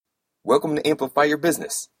Welcome to Amplify Your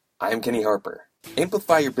Business. I am Kenny Harper.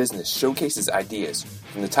 Amplify Your Business showcases ideas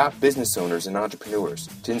from the top business owners and entrepreneurs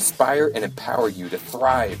to inspire and empower you to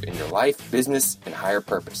thrive in your life, business, and higher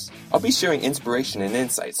purpose. I'll be sharing inspiration and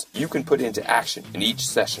insights you can put into action in each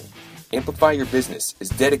session. Amplify Your Business is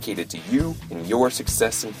dedicated to you and your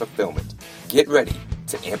success and fulfillment. Get ready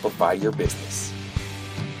to amplify your business.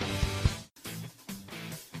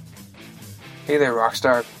 Hey there,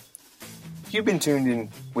 Rockstar. If you've been tuned in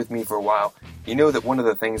with me for a while, you know that one of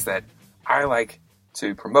the things that I like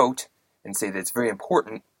to promote and say that's very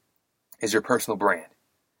important is your personal brand.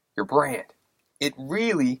 Your brand. It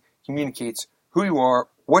really communicates who you are,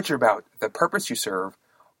 what you're about, the purpose you serve,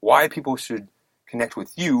 why people should connect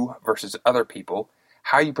with you versus other people,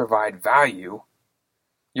 how you provide value.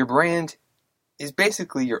 Your brand is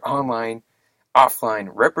basically your online, offline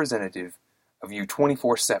representative of you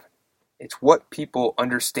 24/7. It's what people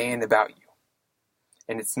understand about you.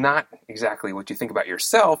 And it's not exactly what you think about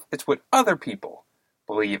yourself, it's what other people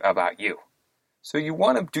believe about you. So you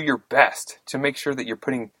want to do your best to make sure that you're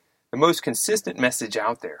putting the most consistent message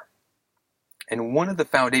out there. And one of the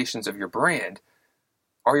foundations of your brand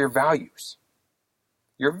are your values.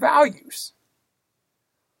 Your values.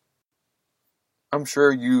 I'm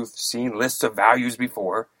sure you've seen lists of values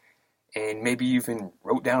before, and maybe you even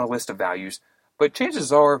wrote down a list of values, but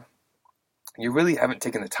chances are you really haven't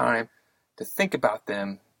taken the time to think about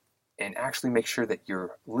them and actually make sure that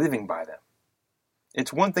you're living by them.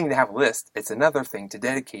 It's one thing to have a list, it's another thing to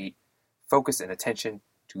dedicate focus and attention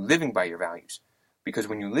to living by your values. Because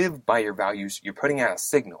when you live by your values, you're putting out a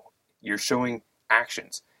signal, you're showing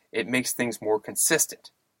actions. It makes things more consistent.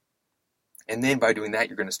 And then by doing that,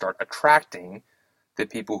 you're going to start attracting the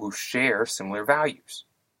people who share similar values.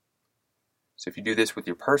 So if you do this with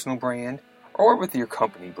your personal brand or with your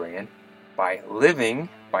company brand, by living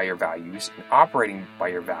by your values and operating by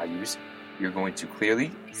your values, you're going to clearly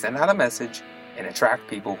send out a message and attract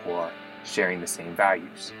people who are sharing the same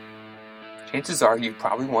values. Chances are you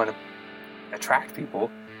probably want to attract people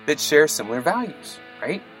that share similar values,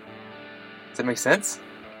 right? Does that make sense?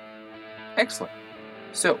 Excellent.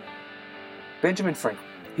 So, Benjamin Franklin,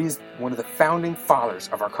 he's one of the founding fathers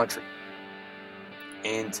of our country.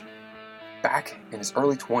 And back in his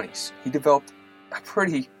early 20s, he developed a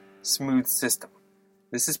pretty smooth system.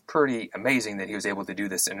 This is pretty amazing that he was able to do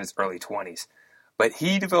this in his early 20s. But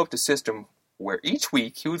he developed a system where each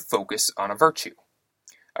week he would focus on a virtue.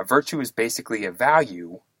 A virtue is basically a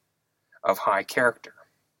value of high character.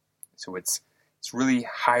 So it's really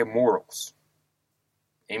high morals,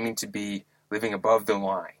 aiming to be living above the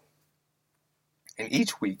line. And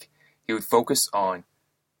each week he would focus on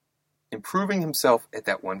improving himself at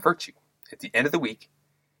that one virtue. At the end of the week,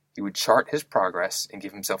 he would chart his progress and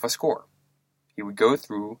give himself a score. He would go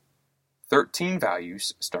through 13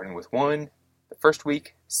 values, starting with 1 the first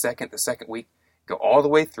week, the second week, go all the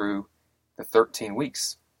way through the 13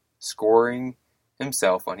 weeks, scoring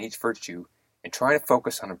himself on each virtue and trying to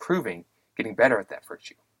focus on improving, getting better at that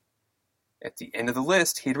virtue. At the end of the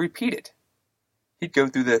list, he'd repeat it. He'd go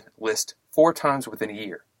through the list 4 times within a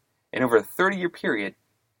year. And over a 30-year period,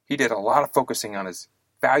 he did a lot of focusing on his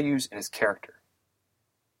values and his character.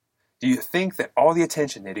 Do you think that all the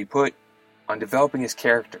attention that he put on developing his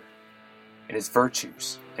character and his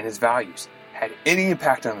virtues and his values had any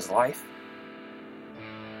impact on his life?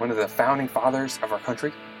 One of the founding fathers of our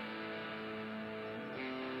country?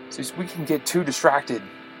 So we can get too distracted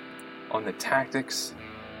on the tactics,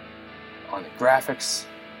 on the graphics,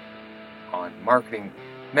 on marketing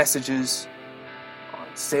messages, on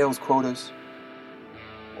sales quotas,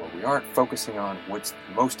 or we aren't focusing on what's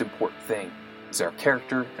the most important thing, is our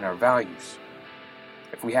character and our values.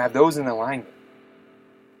 If we have those in alignment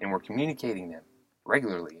and we're communicating them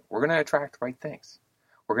regularly, we're going to attract the right things.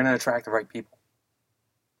 We're going to attract the right people.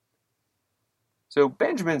 So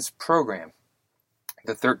Benjamin's program,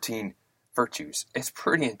 the 13 virtues, is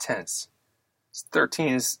pretty intense.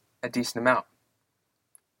 13 is a decent amount.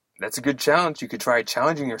 That's a good challenge. You could try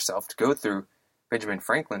challenging yourself to go through Benjamin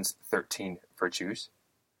Franklin's 13 virtues.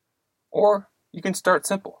 Or you can start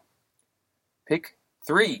simple. Pick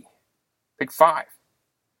 3, pick 5,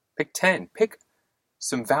 pick 10, pick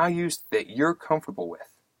some values that you're comfortable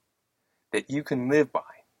with, that you can live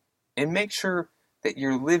by, and make sure that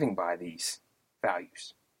you're living by these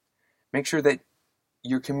values. Make sure that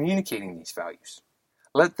you're communicating these values.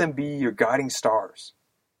 Let them be your guiding stars,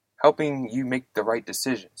 helping you make the right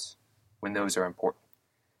decisions when those are important,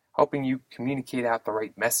 helping you communicate out the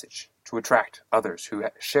right message to attract others who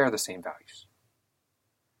share the same values.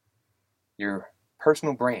 Your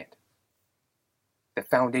personal brand, the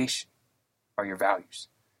foundation are your values.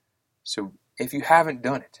 So if you haven't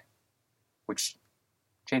done it, which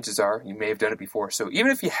chances are you may have done it before. So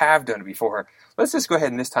even if you have done it before, let's just go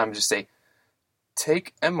ahead and this time just say,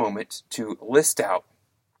 take a moment to list out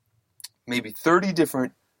maybe 30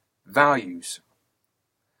 different values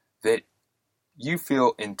that you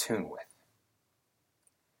feel in tune with.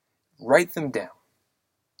 Write them down.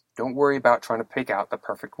 Don't worry about trying to pick out the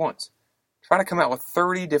perfect ones. Try to come out with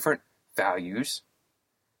 30 different values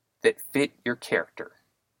that fit your character,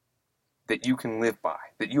 that you can live by,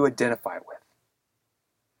 that you identify with.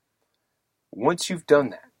 Once you've done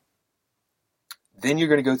that, then you're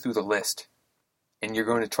going to go through the list and you're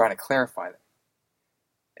going to try to clarify them.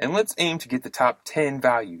 And let's aim to get the top 10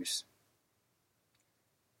 values.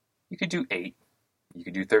 You could do 8, you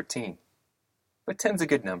could do 13, but 10's a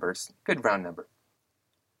good number, it's a good round number.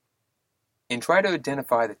 And try to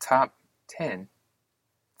identify the top 10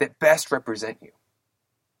 that best represent you.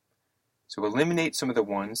 So eliminate some of the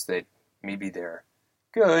ones that maybe they're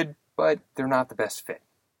good, but they're not the best fit.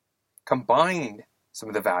 Combine some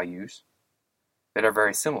of the values that are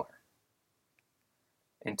very similar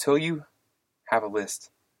until you have a list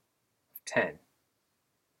of 10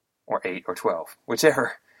 or 8 or 12,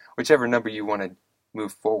 whichever number you want to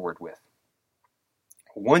move forward with.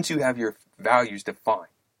 Once you have your values defined,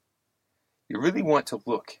 you really want to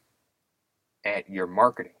look at your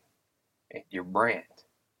marketing, at your brand,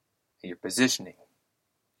 at your positioning,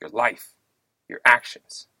 your life, your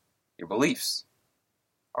actions, your beliefs.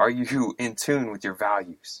 Are you in tune with your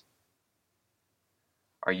values?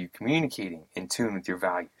 Are you communicating in tune with your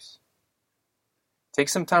values? Take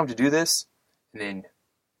some time to do this and then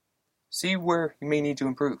see where you may need to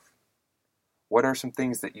improve. What are some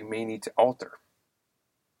things that you may need to alter?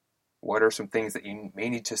 What are some things that you may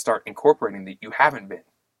need to start incorporating that you haven't been?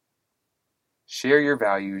 Share your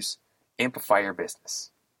values, amplify your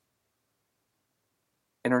business.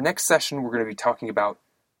 In our next session, we're going to be talking about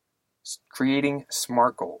creating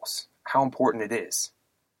SMART goals, how important it is.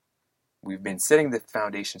 We've been setting the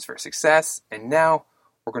foundations for success, and now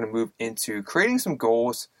we're going to move into creating some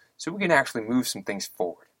goals so we can actually move some things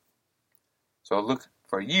forward. So I'll look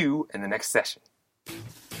for you in the next session.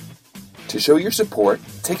 To show your support,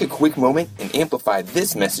 take a quick moment and amplify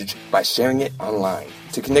this message by sharing it online.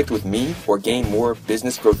 To connect with me or gain more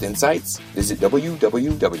business growth insights, visit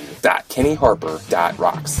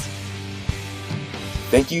www.kennyharper.rocks.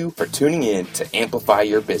 Thank you for tuning in to Amplify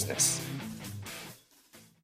Your Business.